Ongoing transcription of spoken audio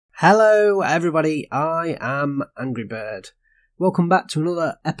Hello everybody, I am Angry Bird. Welcome back to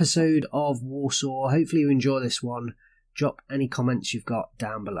another episode of Warsaw. Hopefully you enjoy this one. Drop any comments you've got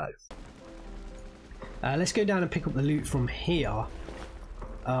down below. Let's go down and pick up the loot from here.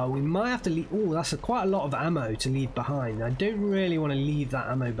 We might have to leave... Oh, that's quite a lot of ammo to leave behind. I don't really want to leave that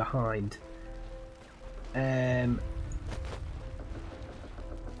ammo behind.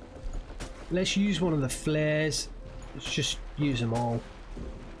 Let's use one of the flares. Let's just use them all.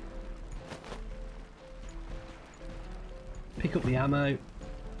 Pick up the ammo.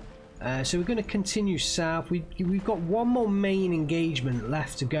 So we're going to continue south. We've got one more main engagement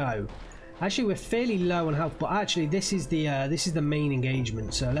left to go. Actually, we're fairly low on health, but actually this is the main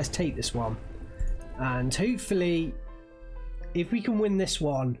engagement. So let's take this one, and hopefully, if we can win this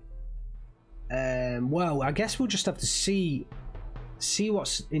one, well, I guess we'll just have to see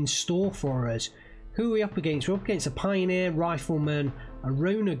what's in store for us. Who are we up against? We're up against a pioneer, rifleman, a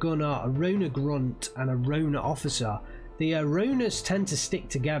Rona gunner, a Rona grunt, and a Rona officer. The Ronas tend to stick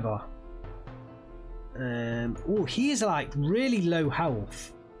together. Oh, he is like really low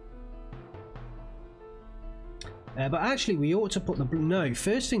health. But actually, we ought to put the no.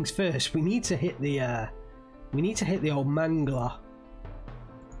 First things first. We need to hit the old mangler.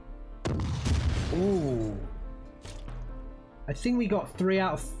 Oh, I think we got 3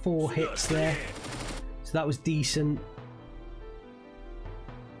 out of 4 hits there, so that was decent.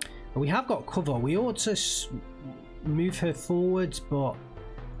 And we have got cover. We ought to move her forwards, but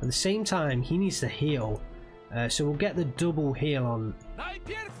at the same time he needs to heal, so we'll get the double heal on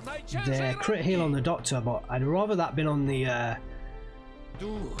the crit heal on the doctor, but I'd rather that been on the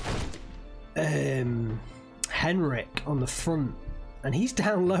Henrik on the front, and he's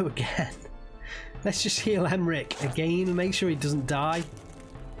down low again. Let's just heal Henrik again and make sure he doesn't die.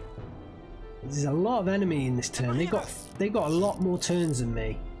 There's a lot of enemy in this turn. They've got a lot more turns than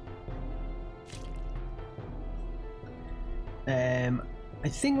me. I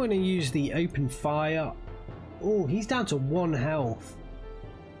think we're going to use the open fire. Oh, he's down to 1 health.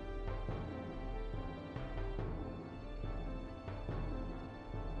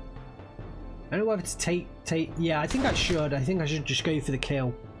 I don't know whether to take. Yeah, I think I should. I think I should just go for the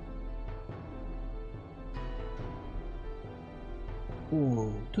kill.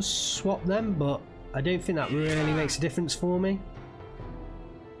 Oh, just swap them, but I don't think that really makes a difference for me.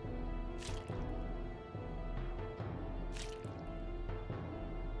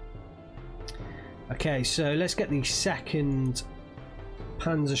 Okay, so let's get the second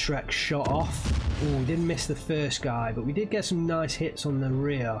Panzerschreck shot off. Oh, we didn't miss the first guy, but we did get some nice hits on the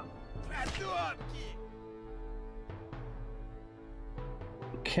rear.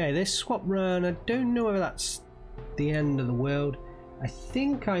 Okay, this swap round, I don't know whether that's the end of the world. I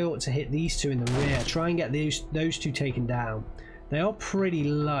think I ought to hit these two in the rear, try and get those two taken down. They are pretty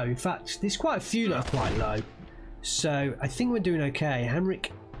low. In fact, there's quite a few that are quite low. So I think we're doing okay.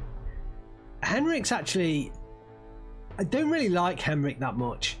 Henrik's actually... I don't really like Henrik that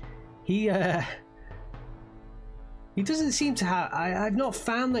much. He doesn't seem to have... I've not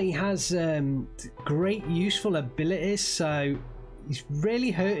found that he has great useful abilities, so he's really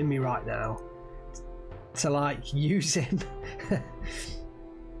hurting me right now to like use him.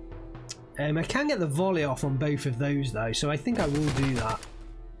 I can get the volley off on both of those though, so I think I will do that.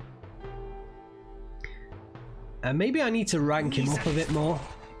 Maybe I need to rank him up a bit more.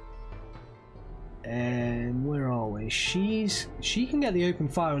 Where are we? She can get the open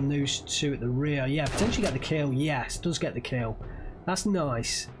fire on those two at the rear. Yeah, potentially get the kill. Yes, does get the kill. That's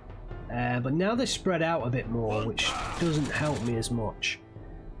nice. But now they're spread out a bit more, which doesn't help me as much.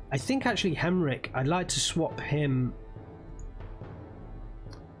 I think actually Henrik, I'd like to swap him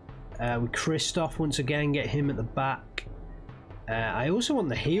with Christoph once again, get him at the back. I also want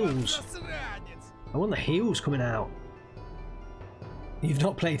the heals. I want the heals coming out. You've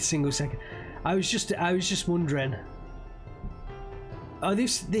not played a single second. I was just wondering. Oh,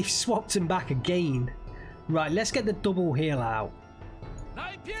 they've swapped him back again. Right, let's get the double heal out.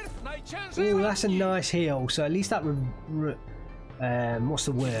 Oh, that's a nice heal. So at least that what's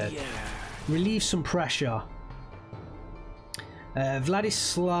the word? Relieves some pressure.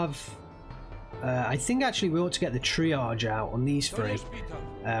 Vladislav. I think actually we ought to get the triage out on these three,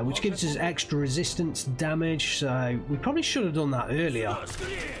 which gives us extra resistance damage. So we probably should have done that earlier.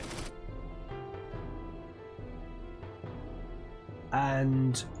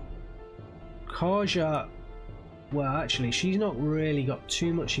 And Kaja, well actually she's not really got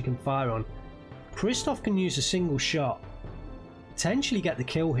too much she can fire on. Christoph can use a single shot, potentially get the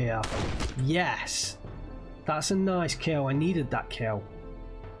kill here. Yes, that's a nice kill. I needed that kill.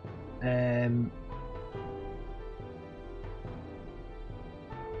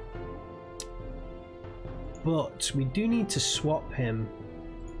 but we do need to swap them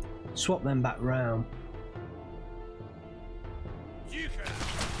back round.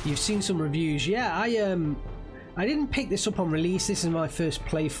 You've seen some reviews. Yeah, I didn't pick this up on release. This is my first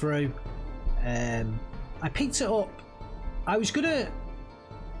playthrough. I picked it up. I was gonna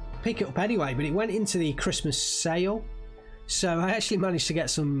pick it up anyway, but it went into the Christmas sale, so I actually managed to get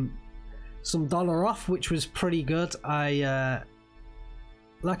some dollar off, which was pretty good.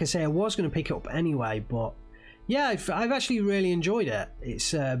 Like I say, I was going to pick it up anyway, but yeah, I've actually really enjoyed it.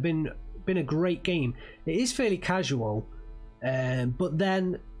 It's been a great game. It is fairly casual, but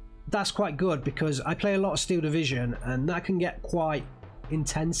then that's quite good because I play a lot of Steel Division, and that can get quite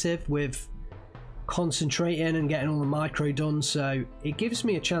intensive with concentrating and getting all the micro done. So it gives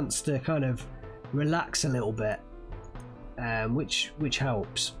me a chance to kind of relax a little bit, which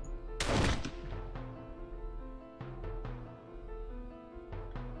helps.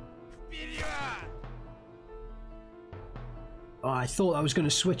 Oh, I thought I was going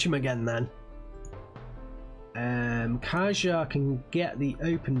to switch him again then. Kaja can get the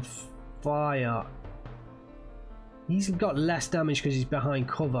open fire. He's got less damage because he's behind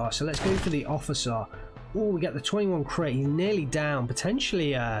cover, so let's go for the officer. Oh, we get the 21 crit. He's nearly down.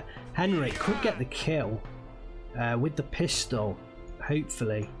 Potentially Henrik could get the kill with the pistol,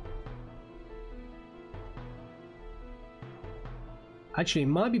 hopefully. Actually, it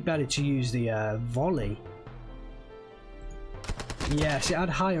might be better to use the volley. Yes, it had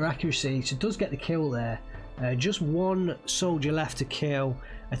higher accuracy, so it does get the kill there. Just one soldier left to kill.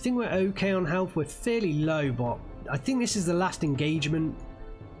 I think we're okay on health. We're fairly low, but I think this is the last engagement,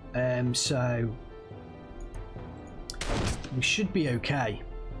 so we should be okay.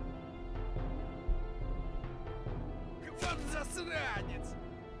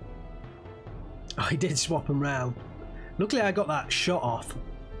 Oh, I did swap them round. Luckily I got that shot off.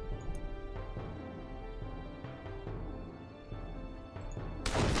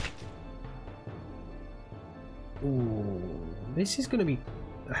 Ooh, this is going to be...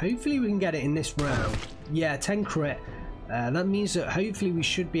 Hopefully we can get it in this round. Yeah, 10 crit. That means that hopefully we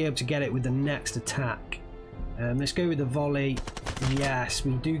should be able to get it with the next attack. Let's go with the volley. Yes,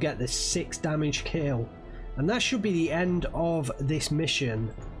 we do get the 6 damage kill. And that should be the end of this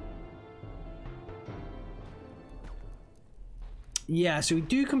mission. Yeah, so we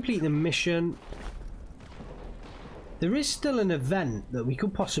do complete the mission. There is still an event that we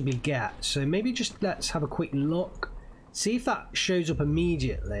could possibly get, so maybe just let's have a quick look, see if that shows up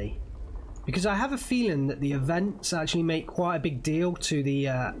immediately, because I have a feeling that the events actually make quite a big deal to the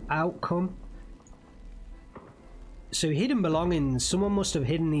outcome. So hidden belongings, someone must have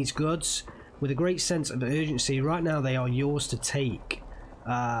hidden these goods with a great sense of urgency. Right now they are yours to take.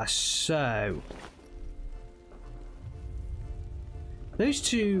 So those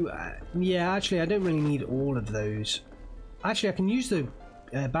two, yeah, actually I don't really need all of those. Actually, I can use the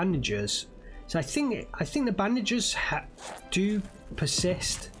bandages. So I think the bandages do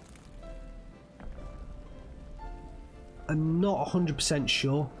persist. I'm not 100%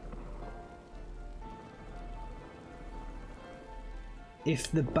 sure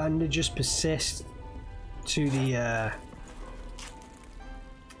if the bandages persist to the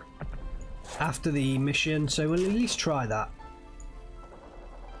after the mission. So we'll at least try that.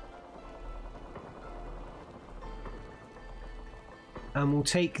 And we'll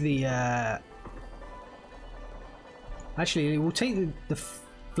take the actually we'll take the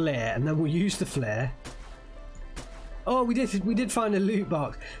flare, and then we'll use the flare. Oh, we did find a loot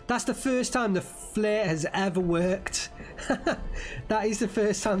box. That's the first time the flare has ever worked. That is the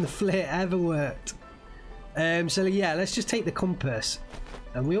first time the flare ever worked. So yeah, let's just take the compass,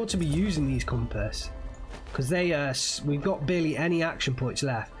 and we ought to be using these compass because they we've got barely any action points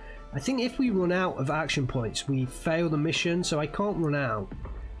left. I think if we run out of action points, we fail the mission, so I can't run out.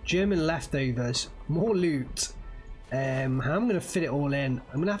 German leftovers, more loot. How am I going to fit it all in?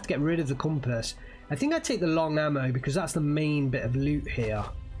 I'm going to have to get rid of the compass. I think I take the long ammo because that's the main bit of loot here.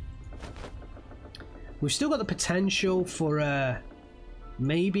 We've still got the potential for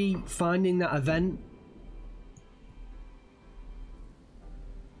maybe finding that event.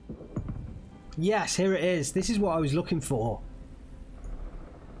 Yes, here it is. This is what I was looking for.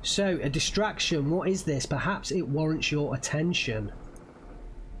 So, a distraction. What is this? Perhaps it warrants your attention.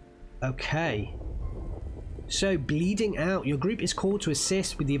 Okay. So, bleeding out. Your group is called to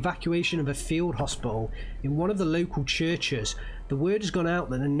assist with the evacuation of a field hospital in one of the local churches. The word has gone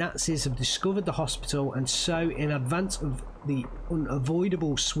out that the Nazis have discovered the hospital, and so, in advance of the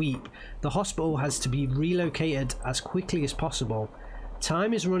unavoidable sweep, the hospital has to be relocated as quickly as possible.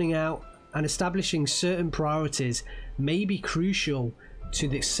 Time is running out, and establishing certain priorities may be crucial to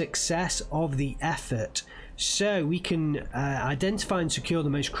the success of the effort. So we can identify and secure the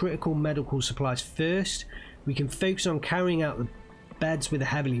most critical medical supplies first. We can focus on carrying out the beds with the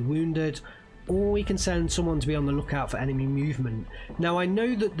heavily wounded, or we can send someone to be on the lookout for enemy movement. Now I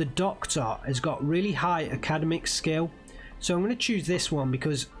know that the doctor has got really high academic skill, so I'm going to choose this one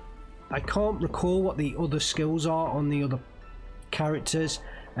because I can't recall what the other skills are on the other characters.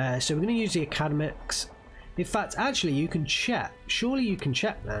 So we're going to use the academics. In fact, actually you can check. Surely you can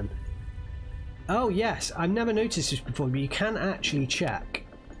check then. Oh yes, I've never noticed this before, but you can actually check.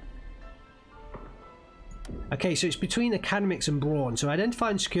 Okay, so it's between academics and brawn. So identify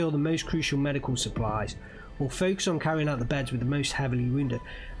and secure the most crucial medical supplies, or focus on carrying out the beds with the most heavily wounded.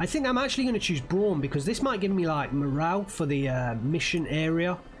 I think I'm actually going to choose brawn because this might give me like morale for the mission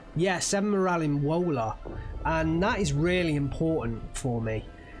area. Yeah, 7 morale in Wola, and that is really important for me.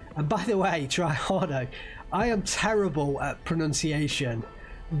 And by the way, try harder. I am terrible at pronunciation,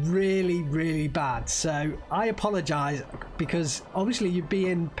 really, really bad. So I apologise because obviously you're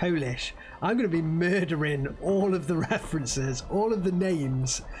being Polish. I'm going to be murdering all of the references, all of the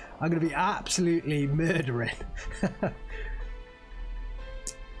names. I'm going to be absolutely murdering.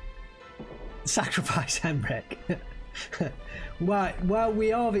 Sacrifice Henrik. Well,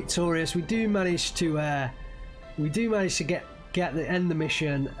 we are victorious. We do manage to end the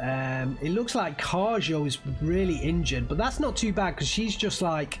mission. It looks like Karjo is really injured, but that's not too bad because she's just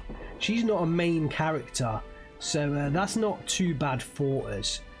like, she's not a main character, so that's not too bad for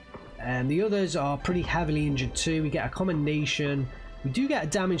us. And the others are pretty heavily injured too. We get a commendation. We do get a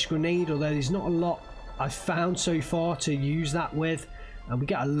damaged grenade, although there's not a lot I've found so far to use that with, and we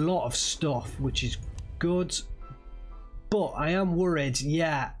get a lot of stuff, which is good. But I am worried.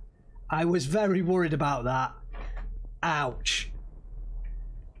 Yeah, I was very worried about that. Ouch.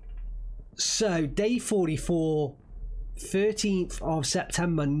 So day 44, 13th of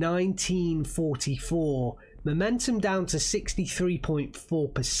September 1944. Momentum down to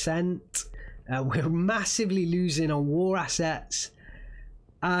 63.4%. We're massively losing on war assets,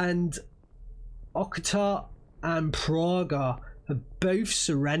 and Okta and Praga have both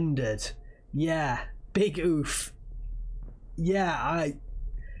surrendered. Yeah, big oof. Yeah,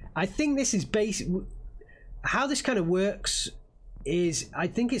 I think this is basic. How this kind of works is, I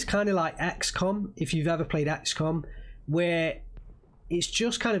think it's kind of like XCOM, if you've ever played XCOM, where it's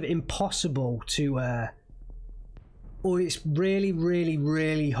just kind of impossible to or it's really, really,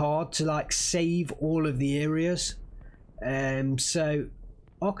 really hard to like save all of the areas. So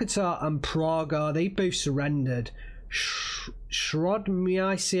Okta and Praga, they both surrendered.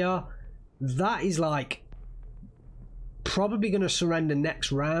 Shrodmysia, that is like probably going to surrender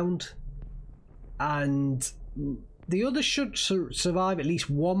next round, and the others should survive at least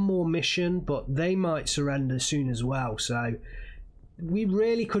one more mission, but they might surrender soon as well. So we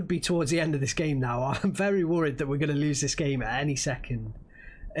really could be towards the end of this game now. I'm very worried that we're going to lose this game at any second.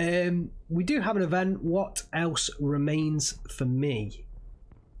 We do have an event. What else remains for me?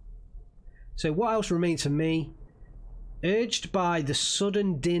 So what else remains for me? Urged by the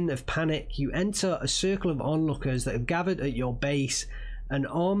sudden din of panic, you enter a circle of onlookers that have gathered at your base. An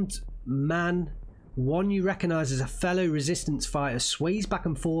armed man, one you recognise as a fellow resistance fighter, sways back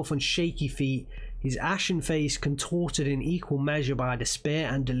and forth on shaky feet, his ashen face contorted in equal measure by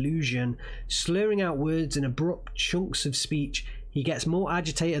despair and delusion, slurring out words in abrupt chunks of speech. He gets more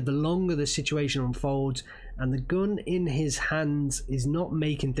agitated the longer the situation unfolds, and the gun in his hands is not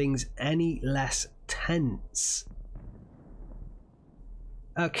making things any less tense.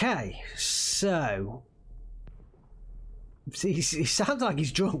 Okay, so he sounds like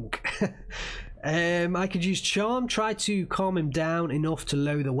he's drunk. I could use charm, try to calm him down enough to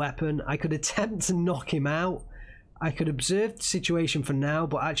lower the weapon. I could attempt to knock him out. I could observe the situation for now,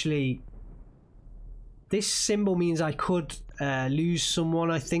 but actually this symbol means I could lose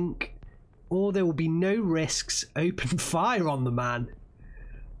someone, I think, or there will be no risks. Open fire on the man.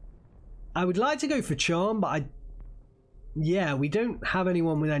 I would like to go for charm, but yeah, we don't have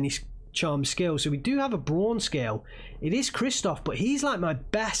anyone with any charm skill. So we do have a brawn skill. It is Christoph, but he's like my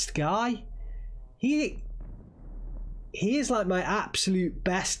best guy. He is like my absolute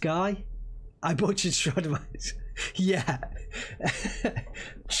best guy. I butchered Shrodmysia. Yeah.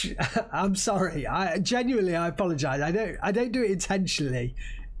 I'm sorry. I genuinely, I apologize. I don't do it intentionally.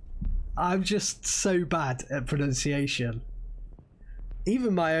 I'm just so bad at pronunciation.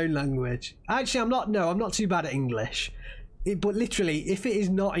 Even my own language. Actually, I'm not too bad at English. But literally, if it is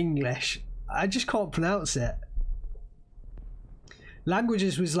not English, I just can't pronounce it.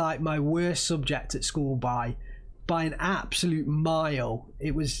 Languages was like my worst subject at school by an absolute mile.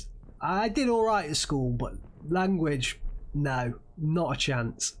 I did all right at school, but language, No, not a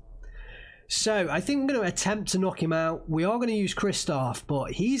chance. So I think I'm going to attempt to knock him out. We are going to use Christoph,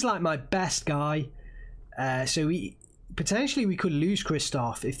 but he's like my best guy. So potentially we could lose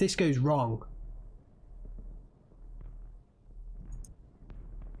Christoph if this goes wrong.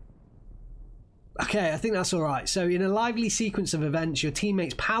 Okay, I think that's alright. So in a lively sequence of events, your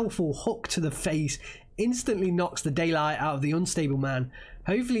teammate's powerful hook to the face instantly knocks the daylight out of the unstable man.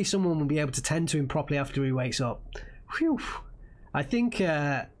 Hopefully someone will be able to tend to him properly after he wakes up. Whew. I think,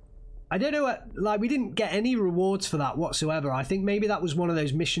 I don't know, like we didn't get any rewards for that whatsoever. I think maybe that was one of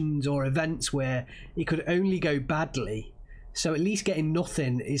those missions or events where it could only go badly. So at least getting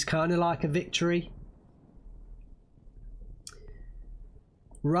nothing is kind of like a victory.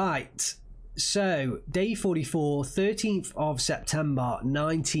 Right. So, day 44, 13th of September,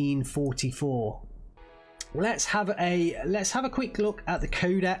 1944. Let's have a quick look at the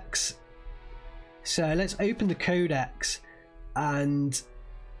codex. So let's open the codex, and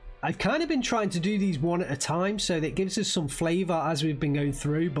I've kind of been trying to do these one at a time, so that gives us some flavour as we've been going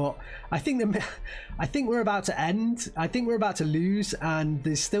through. But I think we're about to end. I think we're about to lose, and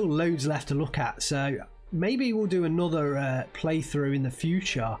there's still loads left to look at. So maybe we'll do another playthrough in the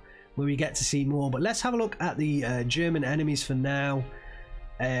future where we get to see more. But let's have a look at the German enemies for now.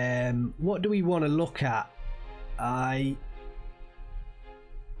 What do we want to look at? I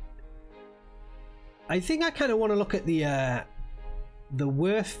think I kind of want to look at the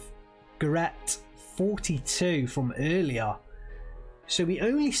Werfgerät 42 from earlier. So we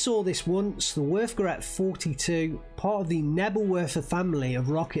only saw this once. The Werfgerät 42, part of the Nebelwerfer family of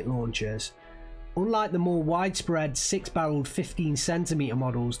rocket launchers. Unlike the more widespread 6-barreled 15cm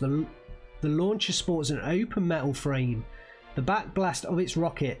models, the launcher sports an open metal frame. The backblast of its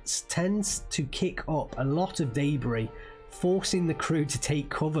rockets tends to kick up a lot of debris, forcing the crew to take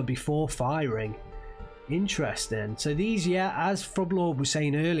cover before firing. Interesting. So these, yeah, as Frublord was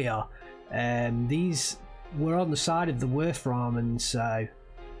saying earlier, these were on the side of the Werfrahmen, so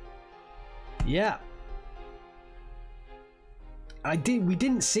yeah. We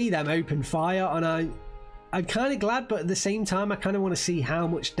didn't see them open fire, and I'm kind of glad, but at the same time I kind of want to see how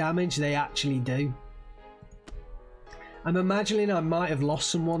much damage they actually do. I'm imagining I might have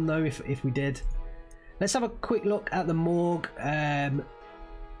lost someone though if we did. Let's have a quick look at the morgue.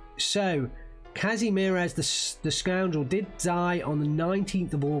 So Kazimierz the scoundrel did die on the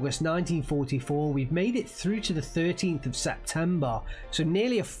 19th of August 1944. We've made it through to the 13th of September, so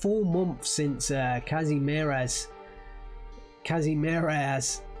nearly a full month since Kazimierz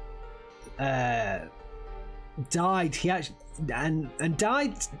died. He actually and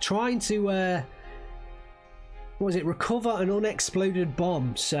died trying to what was it, recover an unexploded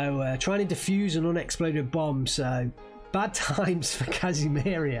bomb. So trying to defuse an unexploded bomb. So bad times for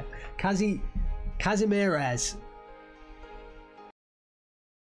Kazimierz.